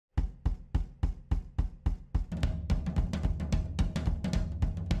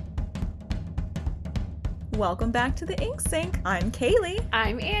Welcome back to the Ink Sink. I'm Kaylee.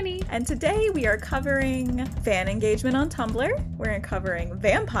 I'm Annie. And today we are covering fan engagement on Tumblr. We're covering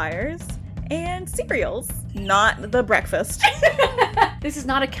vampires and cereals, not the breakfast. This is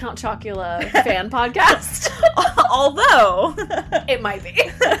not a Count Chocula fan podcast. Although it might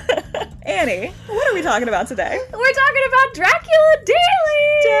be. Annie, what are we talking about today? We're talking about Dracula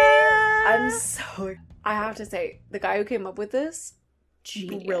Daily! Dad! I have to say, the guy who came up with this,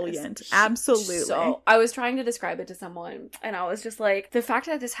 genius. Brilliant. Absolutely. So, I was trying to describe it to someone, and I was just like, the fact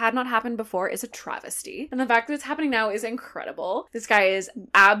that this had not happened before is a travesty. And the fact that it's happening now is incredible. This guy is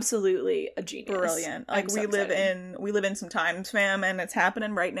absolutely a genius. Brilliant. Like, we live in some times, fam, and it's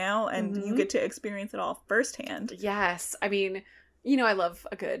happening right now, and you get to experience it all firsthand. Yes. I mean, you know I love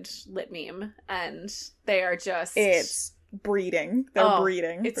a good lit meme, and they are just... It's breeding. They're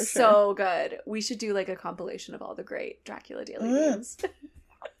breeding. It's for sure. so good. We should do like a compilation of all the great Dracula Daily memes.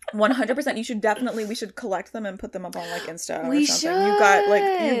 100%. We should collect them and put them up on like Insta or we something. Should. You've got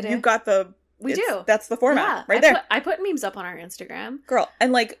like you've got the we do. That's the format right there. I put memes up on our Instagram. Girl,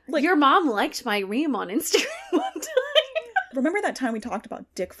 and like your mom liked my meme on Instagram one time. Remember that time we talked about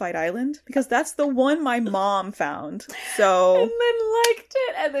Dick Fight Island? Because that's the one my mom found. So and then liked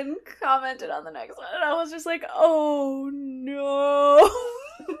it and then commented on the next one. And I was just like, oh no.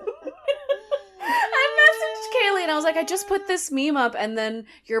 I messaged Kaylee and I was like, I just put this meme up and then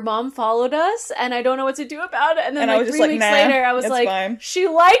your mom followed us and I don't know what to do about it. And then like 3 weeks later, I was like, fine. She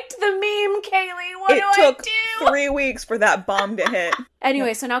liked the meme, Kaylee. What do I do? It took 3 weeks for that bomb to hit.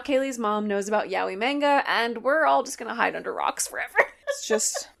 Anyway, so now Kaylee's mom knows about yaoi manga and we're all just gonna hide under rocks forever. It's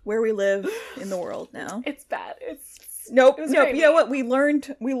just where we live in the world now. It's bad. Nope. You know what? We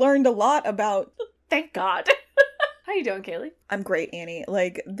learned a lot about... Thank God. How you doing, Kaylee? I'm great, Annie.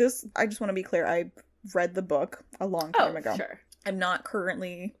 Like, this, I just want to be clear, I read the book a long time ago. Sure. I'm not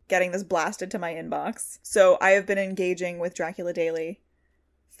currently getting this blasted to my inbox. So I have been engaging with Dracula Daily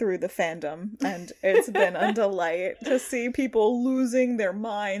through the fandom, and it's been a delight to see people losing their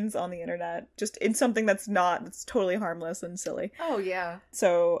minds on the internet, just in something that's totally harmless and silly. Oh, yeah.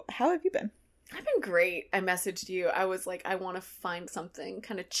 So, how have you been? I've been great. I messaged you. I was like, I want to find something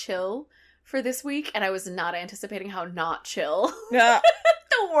kind of chill for this week, and I was not anticipating how not chill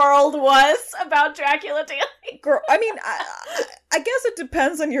the world was about Dracula Daily. Girl, I mean, I guess it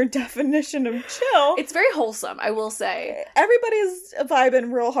depends on your definition of chill. It's very wholesome, I will say. Everybody's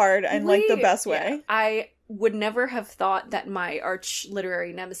vibing real hard and like the best way. Yeah, I would never have thought that my arch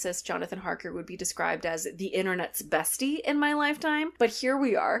literary nemesis, Jonathan Harker, would be described as the internet's bestie in my lifetime, but here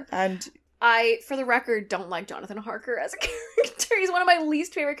we are. And I, for the record, don't like Jonathan Harker as a character. He's one of my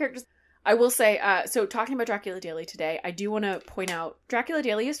least favorite characters. I will say, so talking about Dracula Daily today, I do want to point out Dracula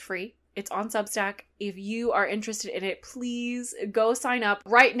Daily is free. It's on Substack. If you are interested in it, please go sign up.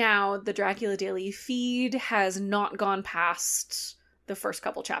 Right now, the Dracula Daily feed has not gone past the first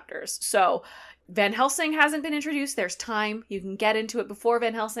couple chapters. So Van Helsing hasn't been introduced. There's time. You can get into it before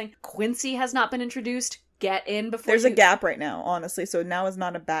Van Helsing. Quincy has not been introduced. Get in before There's a gap right now, honestly, so now is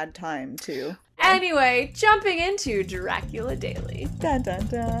not a bad time to... Anyway, jumping into Dracula Daily. Dun dun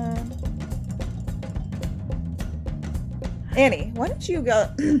dun. Annie, why don't you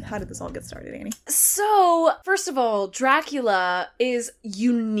go... How did this all get started, Annie? So, first of all, Dracula is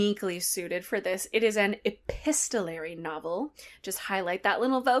uniquely suited for this. It is an epistolary novel. Just highlight that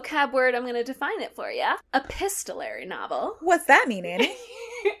little vocab word. I'm going to define it for you. Epistolary novel. What's that mean, Annie?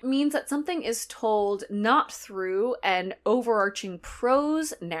 It means that something is told not through an overarching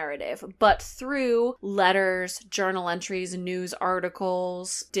prose narrative, but through letters, journal entries, news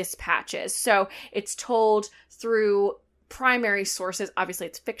articles, dispatches. So, it's told through primary sources. Obviously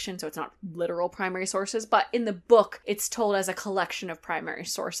it's fiction, so it's not literal primary sources, but in the book it's told as a collection of primary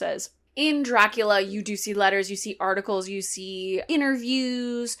sources. In Dracula, you do see letters, you see articles, you see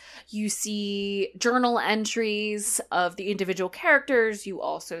interviews, you see journal entries of the individual characters, you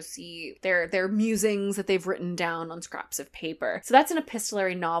also see their musings that they've written down on scraps of paper. So that's an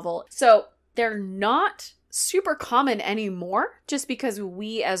epistolary novel. So they're not super common anymore, just because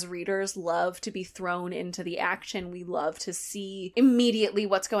we as readers love to be thrown into the action. We love to see immediately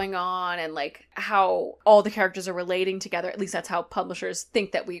what's going on and like how all the characters are relating together. At least that's how publishers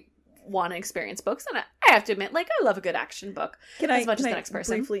think that we want to experience books. And I have to admit, like, I love a good action book as much as the next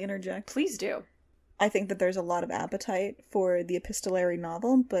person. Briefly interject? Please do. I think that there's a lot of appetite for the epistolary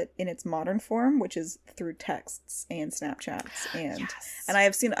novel, but in its modern form, which is through texts and Snapchats. And I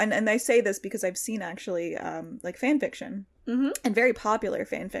have seen, and I say this because I've seen actually like fan fiction and very popular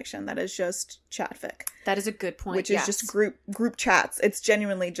fan fiction that is just chatfic. That is a good point. Which is just group chats. It's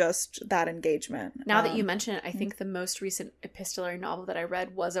genuinely just that engagement. Now that you mention it, I think the most recent epistolary novel that I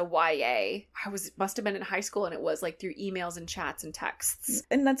read was a YA. Must have been in high school, and it was like through emails and chats and texts.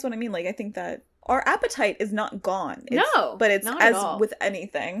 And that's what I mean. Like, I think that our appetite is not gone. No, but it's, not as at all. with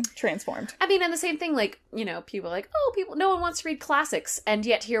anything, transformed. I mean, and the same thing, like, you know, people are like, no one wants to read classics, and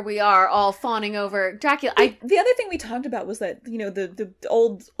yet here we are all fawning over Dracula. The other thing we talked about was that, you know, the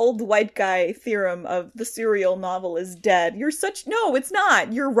old white guy theorem of the serial novel is dead. No, it's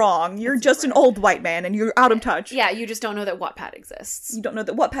not. You're wrong. You're just an old white man, and you're out of touch. Yeah, you just don't know that Wattpad exists. You don't know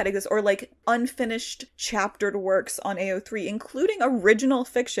that Wattpad exists, or like unfinished chaptered works on AO3, including original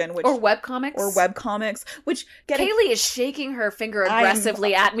fiction, or webcomics. Which Kaylee is shaking her finger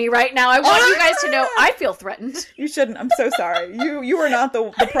aggressively at me right now. I want you guys to know I feel threatened. You shouldn't. I'm so sorry. You are not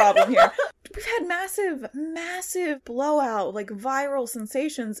the problem here. We've had massive blowout, like viral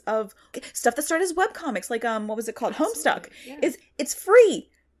sensations of stuff that started as webcomics, like what was it called? Homestuck. Yeah. It's free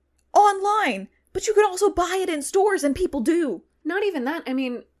online, but you can also buy it in stores, and people do. Not even that. I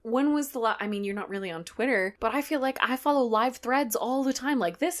mean, when was the last... I mean, you're not really on Twitter, but I feel like I follow live threads all the time.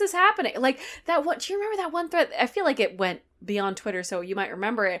 Like, this is happening. Like, that one... Do you remember that one thread? I feel like it went beyond Twitter, so you might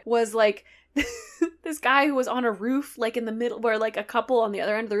remember it. Was, like, this guy who was on a roof, like, in the middle... Where, like, a couple on the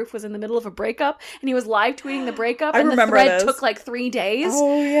other end of the roof was in the middle of a breakup, and he was live tweeting the breakup, and the thread took, like, 3 days.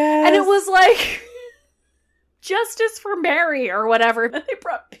 Oh, yeah. And it was, like... Justice for Mary or whatever. They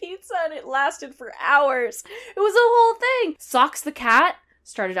brought pizza and it lasted for hours. It was a whole thing. Socks the Cat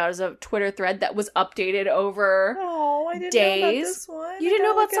started out as a Twitter thread that was updated over I didn't days. know about this one. You didn't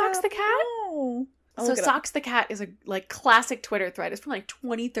know about Socks the Cat? No. So Socks the Cat is a like classic Twitter thread. It's from like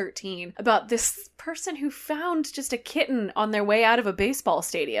 2013 about this person who found just a kitten on their way out of a baseball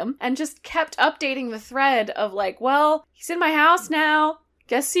stadium and just kept updating the thread of like, well, he's in my house now.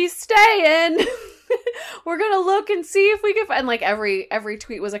 Guess he's staying. We're gonna look and see if we can find, like, every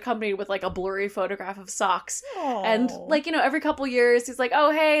tweet was accompanied with like a blurry photograph of Socks. Aww. And like, you know, every couple years he's like,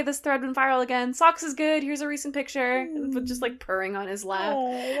 oh hey, this thread went viral again, Socks is good, here's a recent picture, with just like purring on his lap.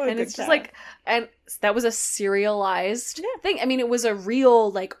 And it's just like, and that was a serialized thing. I mean, it was a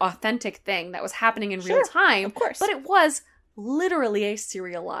real, like, authentic thing that was happening in real time, of course, but it was literally a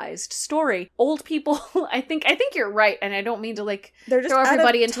serialized story. Old people, I think you're right, and I don't mean to like they're just throw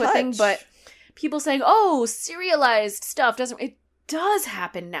everybody into touch. a thing, but people saying, oh, serialized stuff it does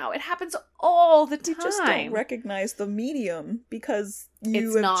happen now. It happens all the time. You just don't recognize the medium because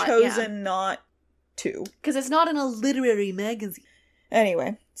you have not, chosen not to. Because it's not in a literary magazine.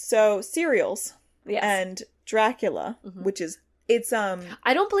 Anyway, so serials. Yes. And Dracula, which is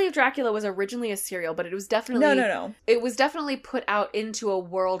I don't believe Dracula was originally a serial, but it was definitely... No. It was definitely put out into a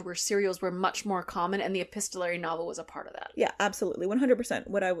world where serials were much more common, and the epistolary novel was a part of that. Yeah, absolutely. 100%.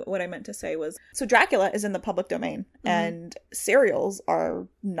 What I meant to say was... So Dracula is in the public domain, and serials are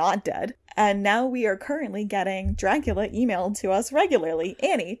not dead. And now we are currently getting Dracula emailed to us regularly.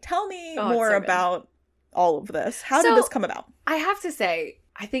 Annie, tell me more about all of this. How did this come about? I have to say...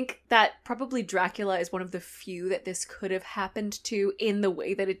 I think that probably Dracula is one of the few that this could have happened to in the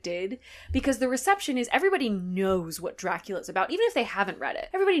way that it did. Because the reception is everybody knows what Dracula is about, even if they haven't read it.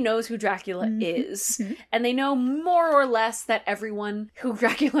 Everybody knows who Dracula is. And they know more or less that everyone who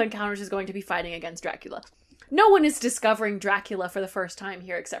Dracula encounters is going to be fighting against Dracula. No one is discovering Dracula for the first time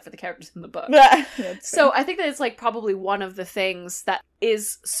here except for the characters in the book. So I think that it's like probably one of the things that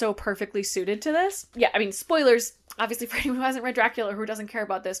is so perfectly suited to this. Yeah, I mean, spoilers, obviously, for anyone who hasn't read Dracula or who doesn't care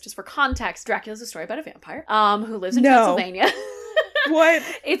about this, just for context, Dracula's a story about a vampire who lives in Pennsylvania. What?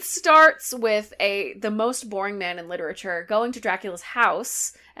 It starts with the most boring man in literature going to Dracula's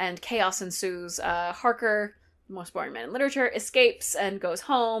house, and chaos ensues. Harker, most boring man in literature, escapes and goes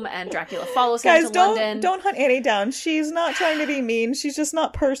home, and Dracula follows him to London. Don't hunt Annie down. She's not trying to be mean. She's just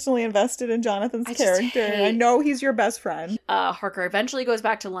not personally invested in Jonathan's character. I know he's your best friend. Harker eventually goes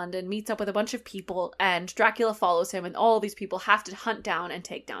back to London, meets up with a bunch of people, and Dracula follows him, and all of these people have to hunt down and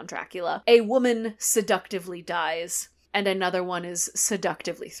take down Dracula. A woman seductively dies, and another one is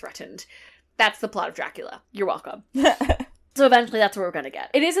seductively threatened. That's the plot of Dracula. You're welcome. So eventually that's what we're going to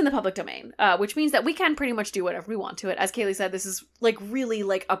get. It is in the public domain, which means that we can pretty much do whatever we want to it. As Kaylee said, this is like really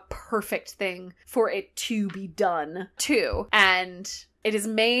like a perfect thing for it to be done too. And it is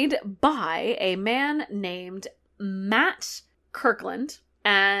made by a man named Matt Kirkland.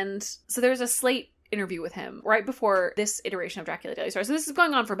 And so there's a Slate interview with him right before this iteration of Dracula Daily started. So this is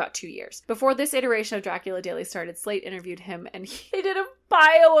going on for about 2 years. Before this iteration of Dracula Daily started, Slate interviewed him and they did a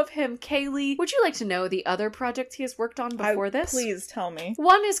bio of him. Kaylee, would you like to know the other projects he has worked on before this? Please tell me.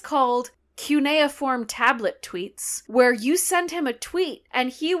 One is called cuneiform tablet tweets, where you send him a tweet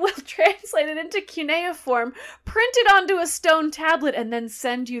and he will translate it into cuneiform, print it onto a stone tablet, and then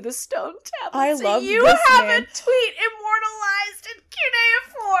send you the stone tablet. I so love you this have man. a tweet immortalized in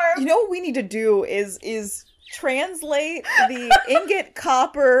cuneiform. You know what we need to do is translate the ingot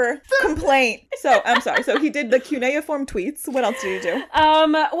copper complaint. So, I'm sorry. So he did the cuneiform tweets. What else did he do?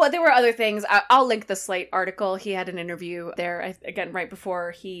 Well, there were other things. I'll link the Slate article. He had an interview there, again, right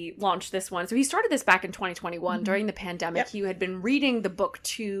before he launched this one. So he started this back in 2021 during the pandemic. Yep. He had been reading the book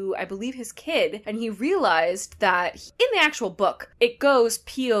to, I believe, his kid, and he realized that in the actual book, it goes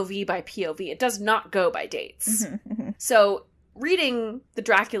POV by POV. It does not go by dates. So reading the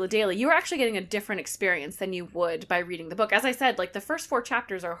Dracula Daily, you're actually getting a different experience than you would by reading the book. As I said, like, the first 4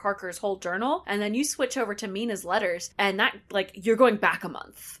 chapters are Harker's whole journal, and then you switch over to Mina's letters, and that, like, you're going back a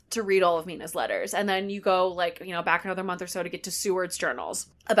month to read all of Mina's letters, and then you go, like, you know, back another month or so to get to Seward's journals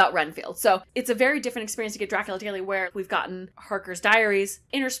about Renfield. So it's a very different experience to get Dracula Daily, where we've gotten Harker's diaries.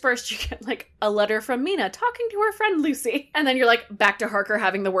 Interspersed, you get, like, a letter from Mina talking to her friend Lucy, and then you're, like, back to Harker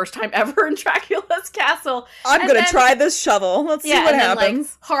having the worst time ever in Dracula's castle. I'm gonna try this shovel. Let's see what happens. Then, like,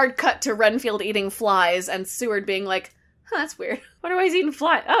 hard cut to Renfield eating flies and Seward being like, huh, that's weird. Wonder why he's eating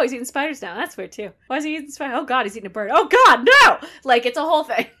flies. Oh, he's eating spiders now. That's weird too. Why is he eating spiders? Oh god, he's eating a bird. Oh god, no! Like, it's a whole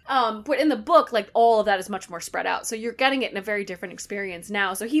thing. But in the book, like, all of that is much more spread out. So you're getting it in a very different experience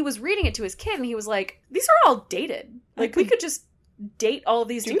now. So he was reading it to his kid and he was like, these are all dated. Like, we could just date all of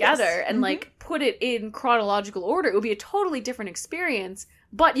these together and like put it in chronological order. It would be a totally different experience.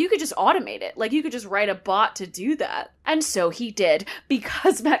 But you could just automate it. Like, you could just write a bot to do that. And so he did,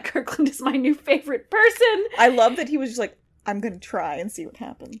 because Matt Kirkland is my new favorite person. I love that he was just like, I'm going to try and see what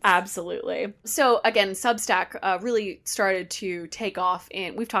happens. Absolutely. So, again, Substack really started to take off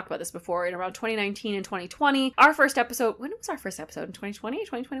we've talked about this before, in around 2019 and 2020. Our first episode, when was our first episode? In 2020,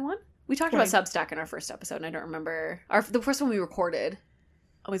 2021? We talked about Substack in our first episode, and I don't remember. The first one we recorded.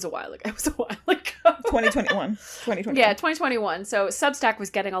 It was a while ago. 2021. Yeah, 2021. So Substack was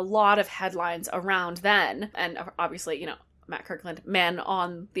getting a lot of headlines around then. And obviously, you know, Matt Kirkland, man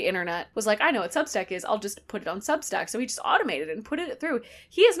on the internet, was like, I know what Substack is. I'll just put it on Substack. So he just automated it and put it through.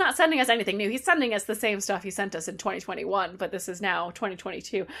 He is not sending us anything new. He's sending us the same stuff he sent us in 2021. But this is now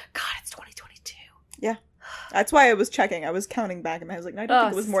 2022. God, it's 2022. Yeah. That's why I was checking. I was counting back and I was like, no, I don't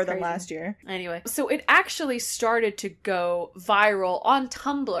think it was more than last year. Anyway, so it actually started to go viral on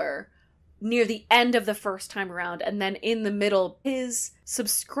Tumblr near the end of the first time around. And then in the middle, his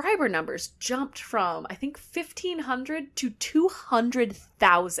subscriber numbers jumped from, I think, 1,500 to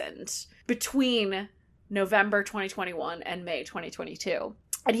 200,000 between November 2021 and May 2022.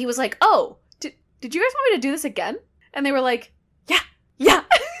 And he was like, oh, did you guys want me to do this again? And they were like, yeah.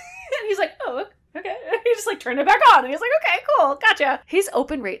 And he's like, oh, okay. He just, like, turned it back on. And he's like, okay, cool, gotcha. His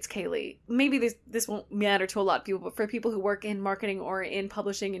open rates, Kaylee, maybe this won't matter to a lot of people, but for people who work in marketing or in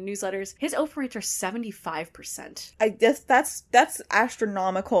publishing and newsletters, his open rates are 75%. I guess that's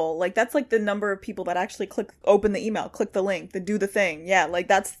astronomical. Like, that's like the number of people that actually open the email, click the link, that do the thing. Yeah, like,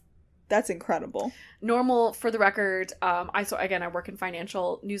 that's incredible. Normal, for the record, I work in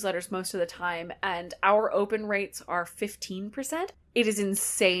financial newsletters most of the time, and our open rates are 15%. It is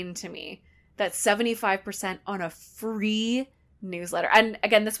insane to me that 75% on a free newsletter. And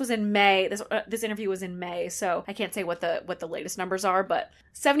again, this was in May. This interview was in May, so I can't say what the latest numbers are, but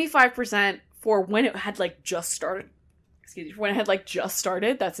 75% for when it had just started.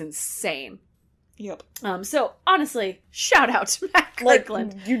 That's insane. Yep. So honestly, shout out to Matt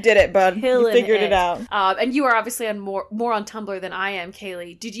Kirkland. You did it, bud. You figured it out. And you are obviously on more on Tumblr than I am,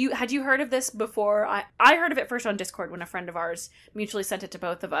 Kaylee. Had you heard of this before? I heard of it first on Discord when a friend of ours mutually sent it to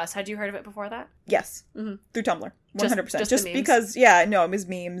both of us. Had you heard of it before that? Yes. Mm-hmm. Through Tumblr. 100%. Just because, it was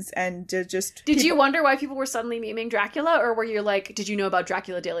memes and just Did you wonder why people were suddenly memeing Dracula, or were you like, did you know about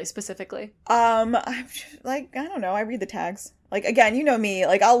Dracula Daily specifically? I'm I don't know. I read the tags. Like, again, you know me,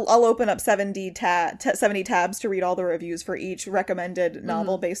 like, I'll open up 70 tabs to read all the reviews for each recommended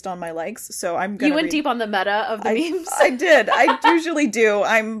novel based on my likes, so I'm gonna You went deep on the meta of the memes? I did. I usually do.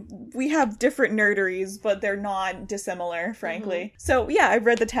 We have different nerderies, but they're not dissimilar, frankly. Mm-hmm. So, yeah, I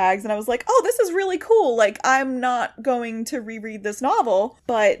read the tags, and I was like, oh, this is really cool. Like, I'm not going to reread this novel,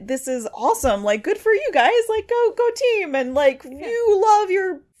 but this is awesome. Like, good for you guys. Like, go team. And, like, you love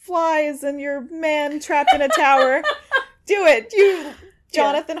your flies and your man trapped in a tower. Do it, you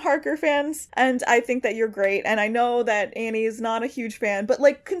Jonathan Harker fans. And I think that you're great. And I know that Annie's not a huge fan, but,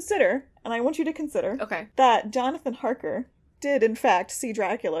 like, consider, and I want you to consider, that Jonathan Harker did, in fact, see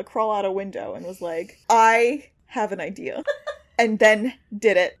Dracula crawl out a window and was like, I have an idea. And then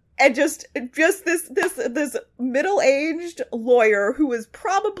did it. And just this middle-aged lawyer who has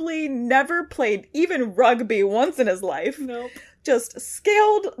probably never played even rugby once in his life. Nope. Just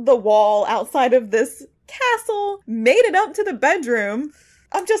scaled the wall outside of this castle, made it up to the bedroom.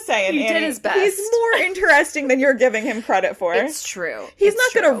 I'm just saying, he Annie, did his best. He's more interesting than you're giving him credit for. It's true. He's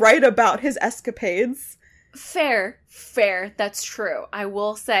not going to write about his escapades. Fair. That's true. I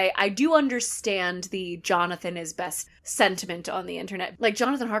will say, I do understand the Jonathan is best sentiment on the internet. Like,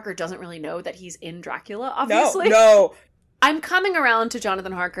 Jonathan Harker doesn't really know that he's in Dracula, obviously. No. I'm coming around to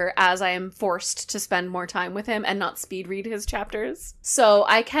Jonathan Harker as I am forced to spend more time with him and not speed read his chapters. So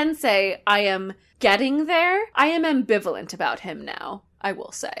I can say I am getting there. I am ambivalent about him now, I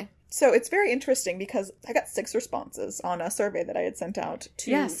will say. So it's very interesting because I got 6 responses on a survey that I had sent out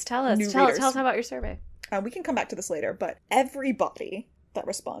to Yes, tell us. new Tell readers. us about your survey. We can come back to this later, but everybody that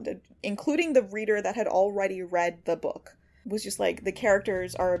responded, including the reader that had already read the book, was just like, the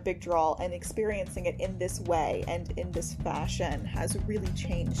characters are a big draw, and experiencing it in this way and in this fashion has really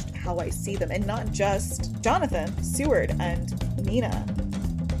changed how I see them. And not just Jonathan, Seward, and Nina.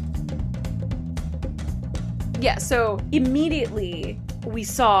 Yeah, so immediately we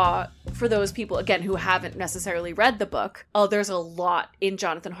saw, for those people, again, who haven't necessarily read the book, there's a lot in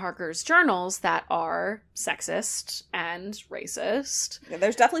Jonathan Harker's journals that are sexist and racist. Yeah,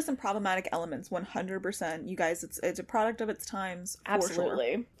 there's definitely some problematic elements, 100%. You guys, it's a product of its times, for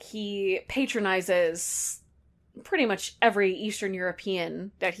Absolutely. sure. He patronizes pretty much every Eastern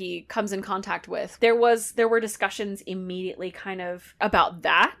European that he comes in contact with. There were discussions immediately kind of about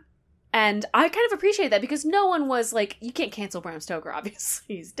that. And I kind of appreciate that because no one was like, you can't cancel Bram Stoker,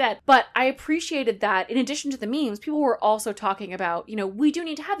 obviously, he's dead. But I appreciated that in addition to the memes, people were also talking about, we do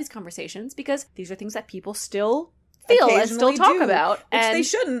need to have these conversations because these are things that people still feel and still talk about. Which they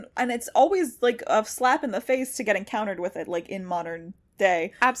shouldn't. And it's always like a slap in the face to get encountered with it, like in modern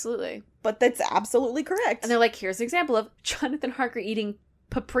day. Absolutely. But that's absolutely correct. And they're like, here's an example of Jonathan Harker eating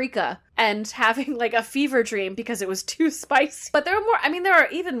paprika and having like a fever dream because it was too spicy. But there are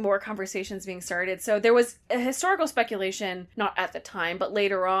even more conversations being started. So there was a historical speculation, not at the time, but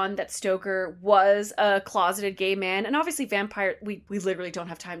later on, that Stoker was a closeted gay man. And obviously vampire, we literally don't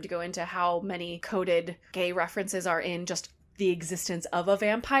have time to go into how many coded gay references are in just the existence of a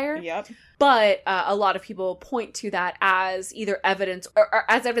vampire. Yep. But a lot of people point to that as either evidence or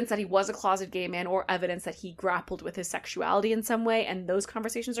as evidence that he was a closeted gay man or evidence that he grappled with his sexuality in some way. And those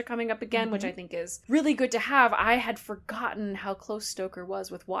conversations are coming up again, which I think is really good to have. I had forgotten how close Stoker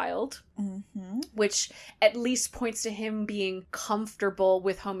was with Wilde, which at least points to him being comfortable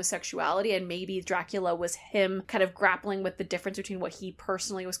with homosexuality. And maybe Dracula was him kind of grappling with the difference between what he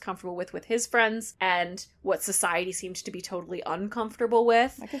personally was comfortable with his friends and what society seemed to be totally uncomfortable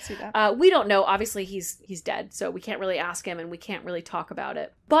with. I could see that. We don't know. Obviously, he's dead, so we can't really ask him and we can't really talk about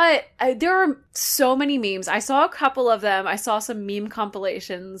it. But there are so many memes. I saw a couple of them. I saw some meme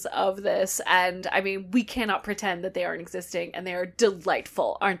compilations of this, and I mean, we cannot pretend that they aren't existing, and they are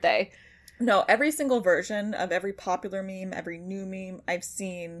delightful, aren't they? No, every single version of every popular meme, every new meme I've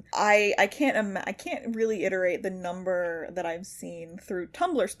seen, I can't really iterate the number that I've seen through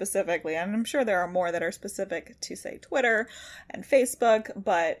Tumblr specifically, and I'm sure there are more that are specific to, say, Twitter and Facebook,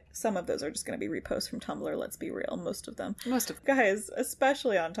 but some of those are just going to be reposts from Tumblr, let's be real, most of them. Guys,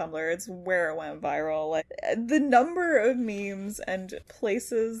 especially on Tumblr, it's where it went viral. Like, the number of memes and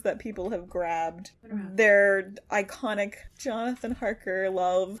places that people have grabbed their iconic Jonathan Harker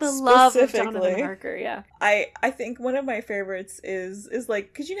love. The love of Jonathan Harker, yeah. I think one of my favorites is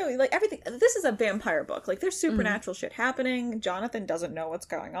like, because like everything, this is a vampire book, like there's supernatural shit happening. Jonathan doesn't know what's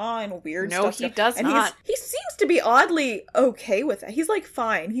going on, weird stuff. No, he does not. He seems to be oddly okay with it. He's like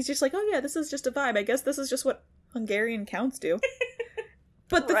fine. He's just like, oh yeah, this is just a vibe. I guess this is just what Hungarian counts do.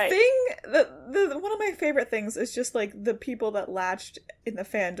 But the thing, the one of my favorite things is just like the people that latched in the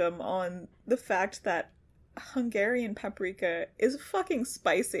fandom on the fact that Hungarian paprika is fucking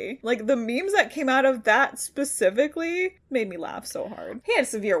spicy. Like, the memes that came out of that specifically made me laugh so hard. He had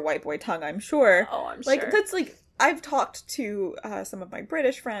severe white boy tongue, I'm sure. Oh, I'm like, sure. That's like, I've talked to some of my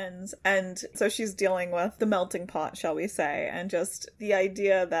British friends, and so she's dealing with the melting pot, shall we say, and just the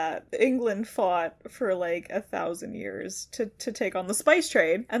idea that England fought for like 1,000 years to take on the spice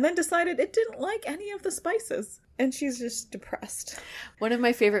trade, and then decided it didn't like any of the spices. And she's just depressed. One of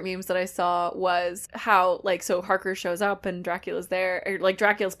my favorite memes that I saw was how, like, so Harker shows up and Dracula's there, or like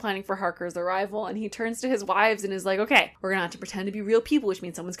Dracula's planning for Harker's arrival, and he turns to his wives and is like, okay, we're gonna have to pretend to be real people, which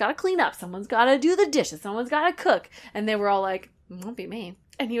means someone's gotta clean up, someone's gotta do the dishes, someone's gotta cook. And they were all like, it won't be me.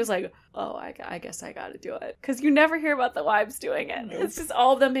 And he was like, oh, I guess I gotta do it. Because you never hear about the wives doing it. Nope. It's just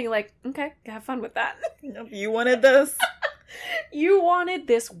all of them being like, okay, have fun with that. Nope, you wanted this. You wanted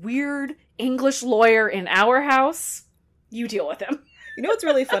this weird English lawyer in our house? You deal with him. You know what's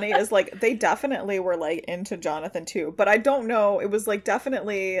really funny is, like, they definitely were, like, into Jonathan, too. But I don't know. It was, like,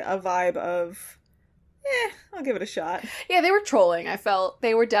 definitely a vibe of, I'll give it a shot. Yeah, they were trolling, I felt.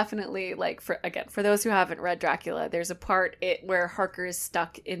 They were definitely, like, for those who haven't read Dracula, there's a part where Harker is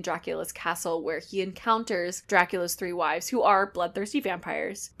stuck in Dracula's castle where he encounters Dracula's 3 wives, who are bloodthirsty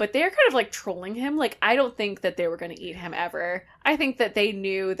vampires. But they're kind of, like, trolling him. Like, I don't think that they were going to eat him ever. I think that they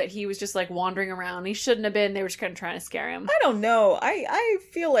knew that he was just, like, wandering around. He shouldn't have been. They were just kind of trying to scare him. I don't know. I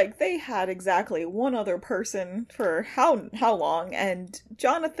feel like they had exactly one other person for how long, and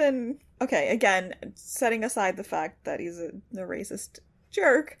Jonathan... Okay, again, setting aside the fact that he's a racist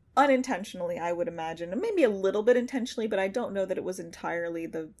jerk, unintentionally, I would imagine, maybe a little bit intentionally, but I don't know that it was entirely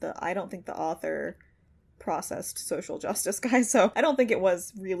I don't think the author processed social justice guy, so I don't think it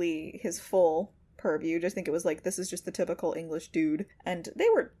was really his full purview. Just think it was like, this is just the typical English dude, and they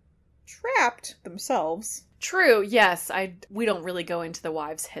were trapped themselves. True, yes. We don't really go into the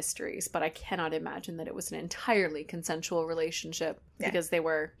wives' histories, but I cannot imagine that it was an entirely consensual relationship because they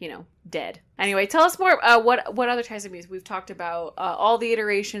were, dead. Anyway, tell us more. What other types of memes? We've talked about all the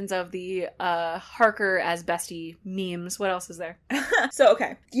iterations of the Harker as bestie memes. What else is there? So,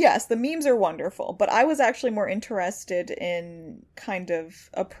 okay. Yes, the memes are wonderful, but I was actually more interested in kind of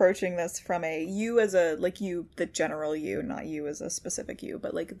approaching this from you as a, like, you, the general you, not you as a specific you,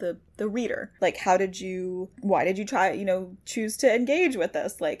 but like the reader. Like, why did you choose to engage with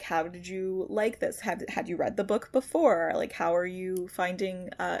this? Like, how did you like this? Had you read the book before? Like, how are you finding,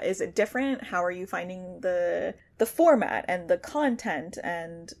 is it different? How are you finding the format and the content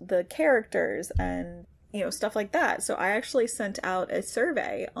and the characters and, stuff like that? So I actually sent out a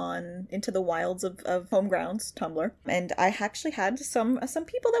survey on Into the Wilds of Homegrounds Tumblr, and I actually had some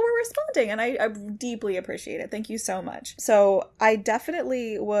people that were responding, and I deeply appreciate it. Thank you so much. So I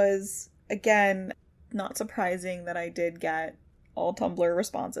definitely was, again, not surprising that I did get all Tumblr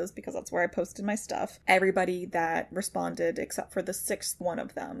responses because that's where I posted my stuff. Everybody that responded, except for the 6th one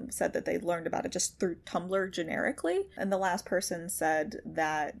of them, said that they learned about it just through Tumblr generically. And the last person said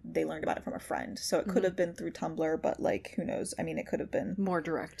that they learned about it from a friend. So it could have been through Tumblr, but, like, who knows? I mean, it could have been more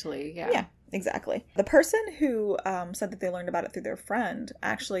directly. Yeah. Yeah. Exactly. The person who said that they learned about it through their friend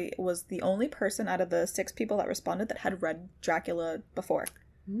actually was the only person out of the 6 people that responded that had read Dracula before.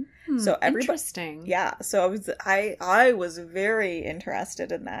 So interesting. Yeah, so I was very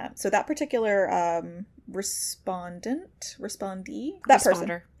interested in that. So that particular respondee, that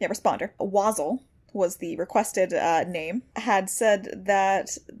person, responder, Wazzle was the requested name, had said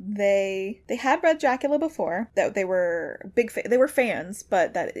that they had read Dracula before, that they were they were fans,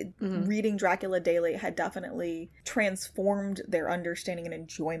 but that reading Dracula daily had definitely transformed their understanding and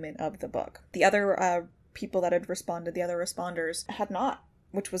enjoyment of the book. The other people that had responded, the other responders, had not,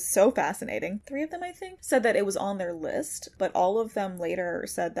 which was so fascinating. 3 of them, I think, said that it was on their list, but all of them later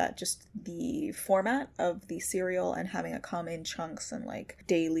said that just the format of the serial and having it come in chunks and, like,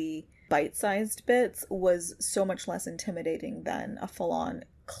 daily bite-sized bits was so much less intimidating than a full-on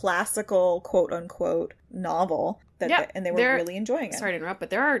classical, quote-unquote, novel. And they were really enjoying it. Sorry to interrupt,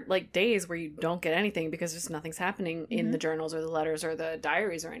 but there are, like, days where you don't get anything because just nothing's happening in the journals or the letters or the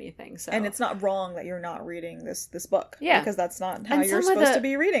diaries or anything. So, and it's not wrong that you're not reading this book. Yeah. Because that's not how you're supposed to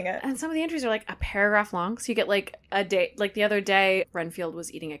be reading it. And some of the entries are, like, a paragraph long. So you get, like, a day. Like, the other day, Renfield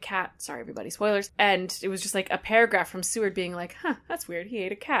was eating a cat. Sorry, everybody, spoilers. And it was just, like, a paragraph from Seward being like, that's weird. He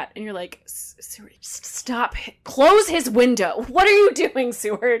ate a cat. And you're like, Seward, just stop. Close his window. What are you doing,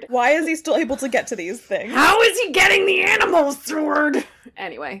 Seward? Why is he still able to get to these things? How is he getting the animals, Seward?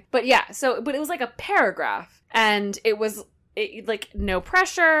 Anyway, but yeah, but it was like a paragraph, and it was like no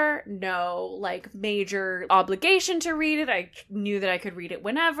pressure, no, like, major obligation to read it. I knew that I could read it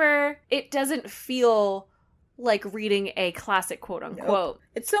whenever. It doesn't feel like reading a classic, quote unquote. Nope.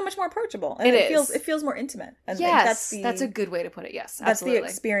 It's so much more approachable. And it feels more intimate. And yes, that's a good way to put it. Yes, absolutely.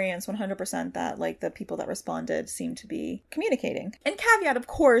 That's the experience 100% that, like, the people that responded seem to be communicating. And caveat, of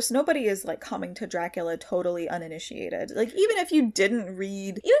course, nobody is, like, coming to Dracula totally uninitiated. Like, even if you didn't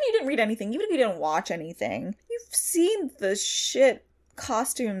read anything, even if you didn't watch anything, you've seen the shit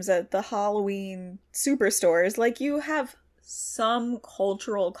costumes at the Halloween superstores. Like, you have some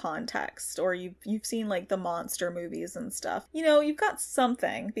cultural context, or you've seen, like, the monster movies and stuff. You've got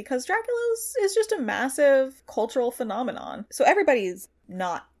something, because Dracula is just a massive cultural phenomenon. So everybody's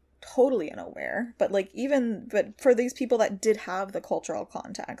not totally unaware, but, like, but for these people that did have the cultural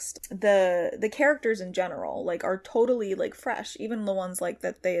context, the characters in general, like, are totally, like, fresh, even the ones, like,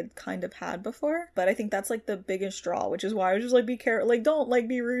 that they had kind of had before. But I think that's, like, the biggest draw, which is why I was just like, be careful, like, don't, like,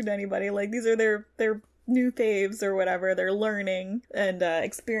 be rude to anybody. Like, these are their new faves or whatever. They're learning and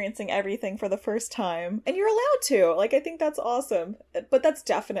experiencing everything for the first time. And you're allowed to. Like, I think that's awesome. But that's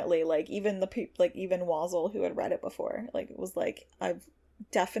definitely, like, even even Wazzle, who had read it before, like, it was like, I've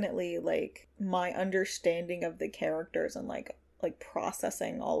definitely, like, my understanding of the characters and, like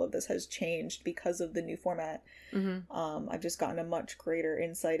processing all of this has changed because of the new format. I've just gotten a much greater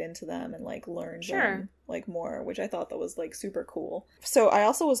insight into them and, like, learned them, like, more, which I thought that was, like, super cool. So I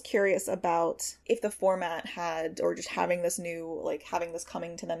also was curious about if the format had, or just having this new, like, having this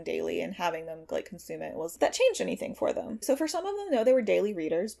coming to them daily and having them, like, consume it, was that changed anything for them. So for some of them, no, they were daily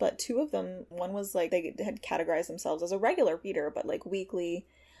readers, but two of them, one was, like, they had categorized themselves as a regular reader, but, like, weekly.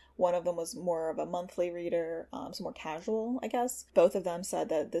 One of them was more of a monthly reader, so more casual, I guess. Both of them said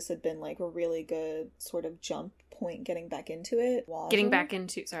that this had been, like, a really good sort of jump point getting back into it. Getting back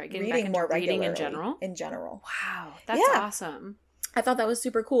into reading in general? In general. Wow, that's awesome. I thought that was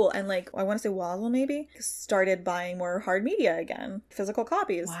super cool. And, like, I want to say Wazzle maybe started buying more hard media again, physical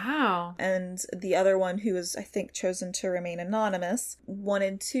copies. Wow. And the other one, who was, I think, chosen to remain anonymous,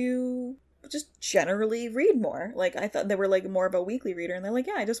 wanted to just generally read more. Like, I thought they were, like, more of a weekly reader, and they're like,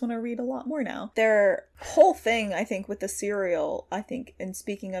 yeah, I just want to read a lot more now. Their whole thing, I think, with the serial, I think, and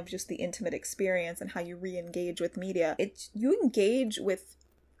speaking of just the intimate experience and how you re-engage with media, you engage with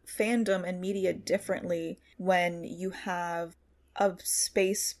fandom and media differently when you have a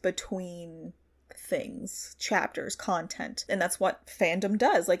space between things, chapters, content. And that's what fandom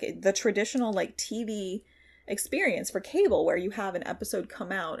does. Like, the traditional, like, TV experience for cable, where you have an episode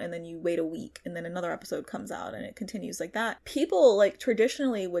come out and then you wait a week and then another episode comes out and it continues like that. People, like,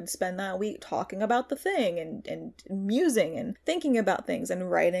 traditionally would spend that week talking about the thing and musing and thinking about things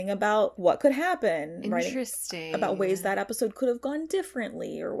and writing about what could happen. Interesting. Writing about ways that episode could have gone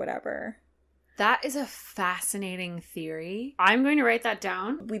differently or whatever. That is a fascinating theory. I'm going to write that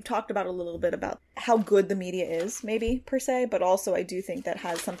down. We've talked about a little bit about how good the media is, maybe, per se, but also I do think that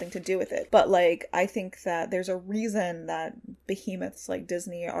has something to do with it. But, like, I think that there's a reason that behemoths like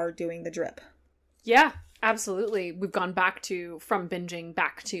Disney are doing the drip. Yeah, absolutely. We've gone from binging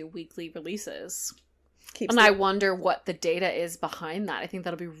back to weekly releases. I wonder what the data is behind that. I think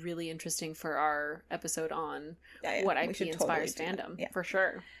that'll be really interesting for our episode on what IP inspires fandom, for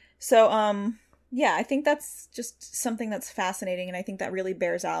sure. So, yeah, I think that's just something that's fascinating, and I think that really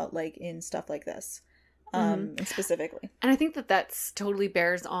bears out, like, in stuff like this, specifically. And I think that that's totally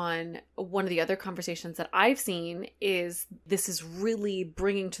bears on one of the other conversations that I've seen is this is really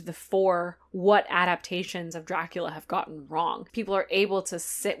bringing to the fore what adaptations of Dracula have gotten wrong. People are able to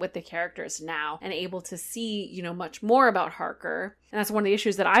sit with the characters now and able to see, you know, much more about Harker. And that's one of the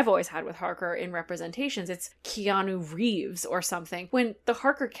issues that I've always had with Harker in representations. It's Keanu Reeves or something, when the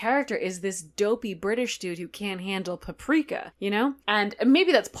Harker character is this dopey British dude who can't handle paprika, you know? And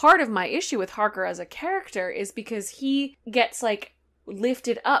maybe that's part of my issue with Harker as a character, is because he gets, like,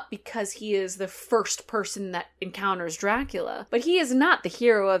 lifted up because he is the first person that encounters Dracula. But he is not the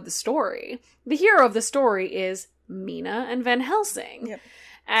hero of the story. The hero of the story is Mina and Van Helsing. Yep.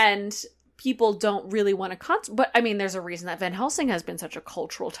 And people don't really want to but I mean, there's a reason that Van Helsing has been such a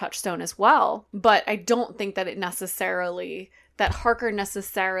cultural touchstone as well. But I don't think that that Harker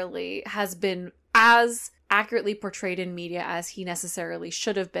necessarily has been as accurately portrayed in media as he necessarily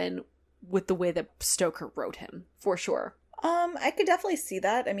should have been with the way that Stoker wrote him, for sure. I could definitely see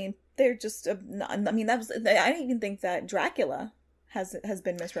that. I mean, they're just, I don't even think that Dracula has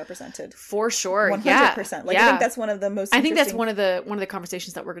been misrepresented. For sure. 100%. I think that's one of the most I think that's one of the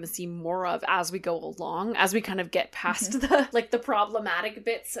conversations that we're going to see more of as we go along, as we kind of get past the problematic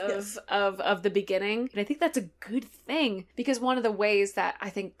bits of the beginning. And I think that's a good thing, because one of the ways that I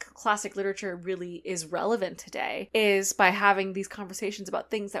think classic literature really is relevant today is by having these conversations about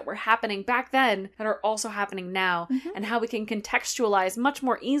things that were happening back then that are also happening now, and how we can contextualize much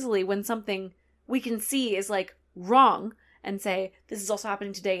more easily when something we can see is, like, wrong, and say, this is also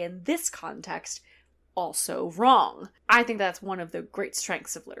happening today in this context, also wrong. I think that's one of the great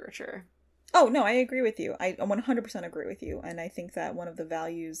strengths of literature. Oh, no, I agree with you. I 100% agree with you. And I think that one of the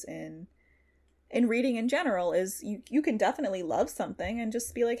values in reading in general is you can definitely love something and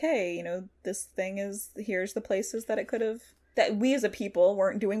just be like, hey, you know, this thing here's the places that it could have, that we as a people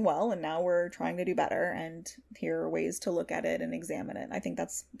weren't doing well, and now we're trying to do better, and here are ways to look at it and examine it. I think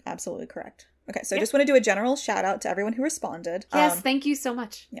that's absolutely correct. Okay, so I just want to do a general shout out to everyone who responded. Yes, thank you so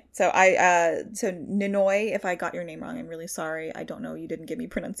much. Yeah. So so Ninoy, if I got your name wrong, I'm really sorry. I don't know. You didn't give me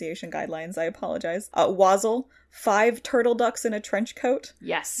pronunciation guidelines. I apologize. Wazzle, 5 turtle ducks in a trench coat.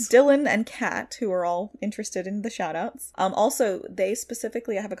 Yes. Dylan and Kat, who are all interested in the shout outs. Also, they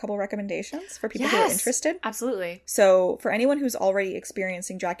specifically, I have a couple recommendations for people who are interested. Absolutely. So for anyone who's already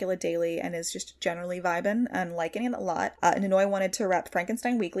experiencing Dracula daily and is just generally vibing and liking it a lot, Ninoy wanted to rep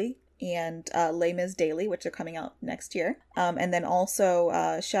Frankenstein Weekly and Les Mis Daily, which are coming out next year. And then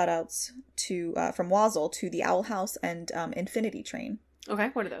also shout outs to from Wazzle to The Owl House and Infinity Train. Okay,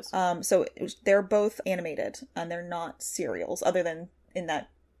 what are those? So they're both animated and they're not serials, other than in that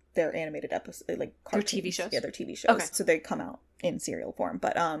they're animated episodes, like cartoons. They're TV shows? Yeah, they're TV shows. Okay. So they come out in serial form,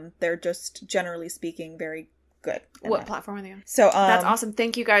 but they're just generally speaking very good. What platform are they on? So that's awesome.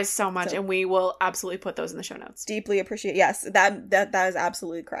 Thank you guys so much, and we will absolutely put those in the show notes. Deeply appreciate. Yes, that is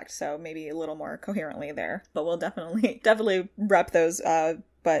absolutely correct. So maybe a little more coherently there, but we'll definitely rep those.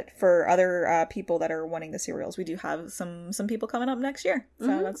 But for other people that are wanting the serials, we do have some people coming up next year.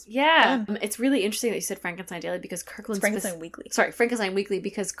 So that's fun. It's really interesting that you said Frankenstein Daily because Frankenstein Weekly. Sorry, Frankenstein Weekly,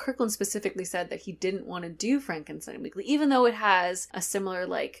 because Kirkland specifically said that he didn't want to do Frankenstein Weekly, even though it has a similar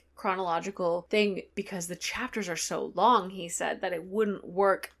like chronological thing, because the chapters are so long. He said that it wouldn't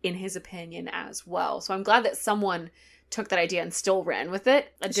work in his opinion as well. So I'm glad that someone took that idea and still ran with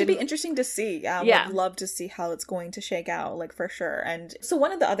it. It should be interesting to see. I'd love to see how it's going to shake out, like, for sure. And so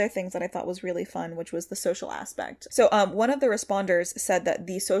one of the other things that I thought was really fun, which was the social aspect. So one of the responders said that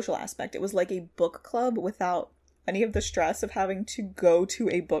the social aspect, it was like a book club without any of the stress of having to go to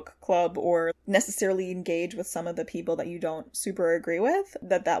a book club or necessarily engage with some of the people that you don't super agree with,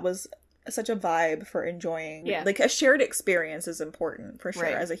 that was such a vibe for enjoying. Like a shared experience is important for sure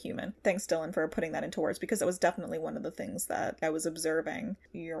as a human. Thanks, Dylan, for putting that into words, because that was definitely one of the things that I was observing.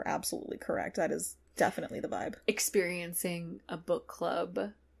 You're absolutely correct. That is definitely the vibe. Experiencing a book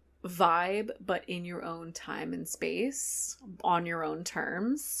club vibe, but in your own time and space, on your own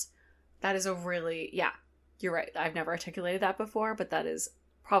terms. That is a really, you're right. I've never articulated that before, but that is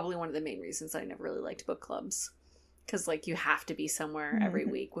probably one of the main reasons I never really liked book clubs. Because, like, you have to be somewhere every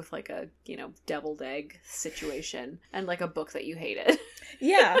week with, like, a, deviled egg situation and, like, a book that you hated.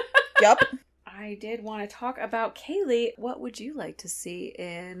 Yeah. Yep. I did want to talk about, Kaylee, what would you like to see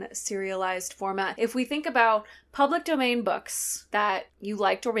in serialized format? If we think about public domain books that you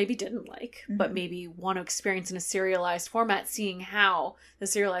liked or maybe didn't like, but maybe want to experience in a serialized format, seeing how the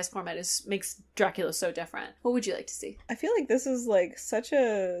serialized format makes Dracula so different, what would you like to see? I feel like this is, like, such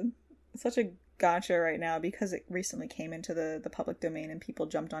a gotcha right now, because it recently came into the public domain and people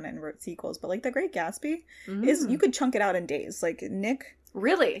jumped on it and wrote sequels. But like The Great Gatsby is, you could chunk it out in days. Like Nick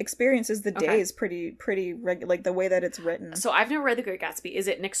really experiences the days pretty regular, like the way that it's written. So I've never read The Great Gatsby. Is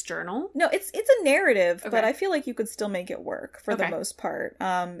it Nick's journal? No, it's a narrative, but I feel like you could still make it work for the most part.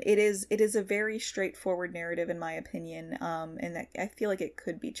 It is a very straightforward narrative in my opinion, and that I feel like it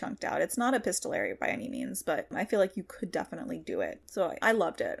could be chunked out. It's not epistolary by any means, but I feel like you could definitely do it. So I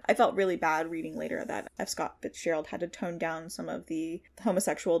loved it. I felt really bad reading later that F. Scott Fitzgerald had to tone down some of the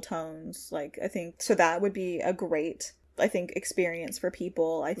homosexual tones. Like, I think, so that would be a great, I think, experience for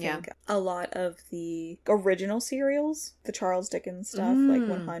people. I think a lot of the original serials, the Charles Dickens stuff, like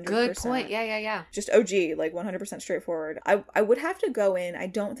 100%. Good point. Yeah. Just OG, like 100% straightforward. I would have to go in. I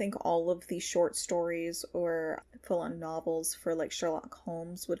don't think all of the short stories or full-on novels for like Sherlock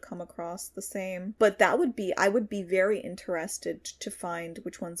Holmes would come across the same. But I would be very interested to find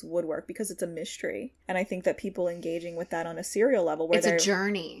which ones would work, because it's a mystery. And I think that people engaging with that on a serial level, where it's a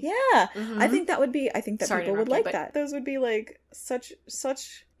journey. Yeah. I think that people would like that. Those would be like such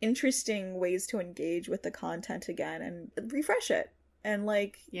interesting ways to engage with the content again and refresh it. And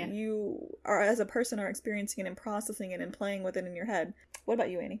like you are, as a person, are experiencing it and processing it and playing with it in your head. What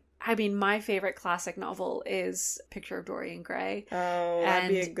about you, Annie? I mean, my favorite classic novel is Picture of Dorian Gray. Oh, that'd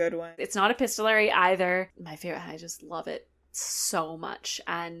be a good one. It's not epistolary either. My favorite, I just love it so much.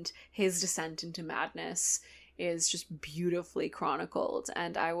 And his descent into madness is just beautifully chronicled,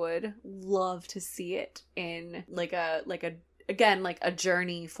 and I would love to see it in like a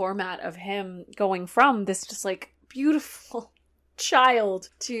journey format of him going from this just like beautiful child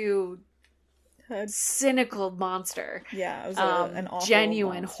to a cynical monster. Yeah, it was an awful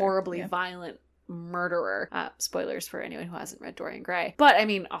genuine monster. Horribly violent murderer. Spoilers for anyone who hasn't read Dorian Gray. But I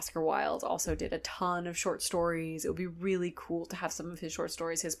mean, Oscar Wilde also did a ton of short stories. It would be really cool to have some of his short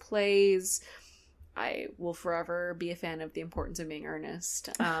stories, his plays. I will forever be a fan of The Importance of Being Earnest.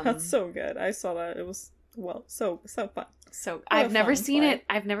 That's so good. I saw that. It was, so fun. So I've never seen it.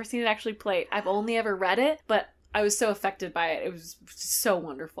 I've never seen it actually played. I've only ever read it, but I was so affected by it. It was so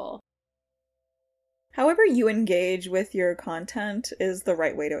wonderful. However you engage with your content is the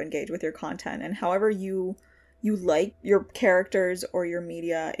right way to engage with your content, and however you like your characters or your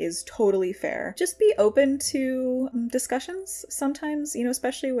media is totally fair. Just be open to discussions sometimes,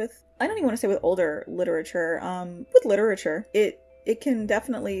 especially with, I don't even want to say with older literature, with literature. It can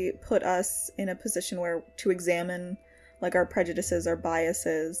definitely put us in a position where to examine like our prejudices, our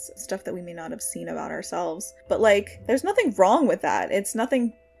biases, stuff that we may not have seen about ourselves. But like, there's nothing wrong with that. It's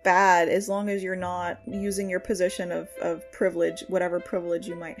nothing bad as long as you're not using your position of privilege, whatever privilege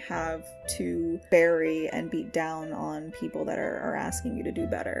you might have, to bury and beat down on people that are asking you to do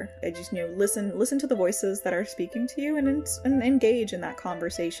better. I just, listen to the voices that are speaking to you and engage in that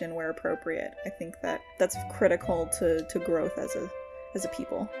conversation where appropriate. I think that's critical to growth as a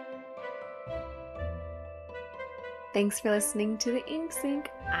people. Thanks for listening to the Ink Sink.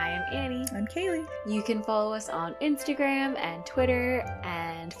 I am Annie. I'm Kaylee. You can follow us on Instagram and Twitter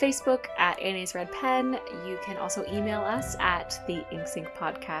and Facebook at Annie's Red Pen. You can also email us at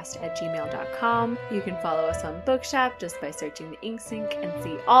theinksinkpodcast@gmail.com. You can follow us on Bookshop just by searching the Ink Sink and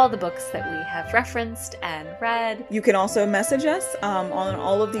see all the books that we have referenced and read. You can also message us on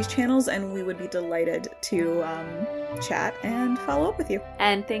all of these channels, and we would be delighted to chat and follow up with you.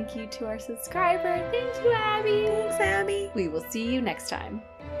 And thank you to our subscriber. Thank you, Abby. Thanks, Abby. We will see you next time.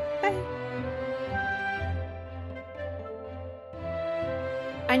 Bye.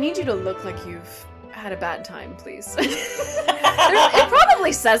 I need you to look like you've had a bad time, please. It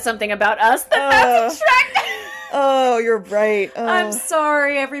probably says something about us that's attractive. Oh, you're right. I'm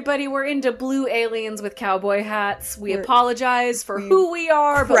sorry, everybody. We're into blue aliens with cowboy hats. We apologize for who we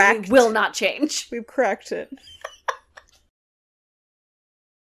are, but we will not change. We've cracked it.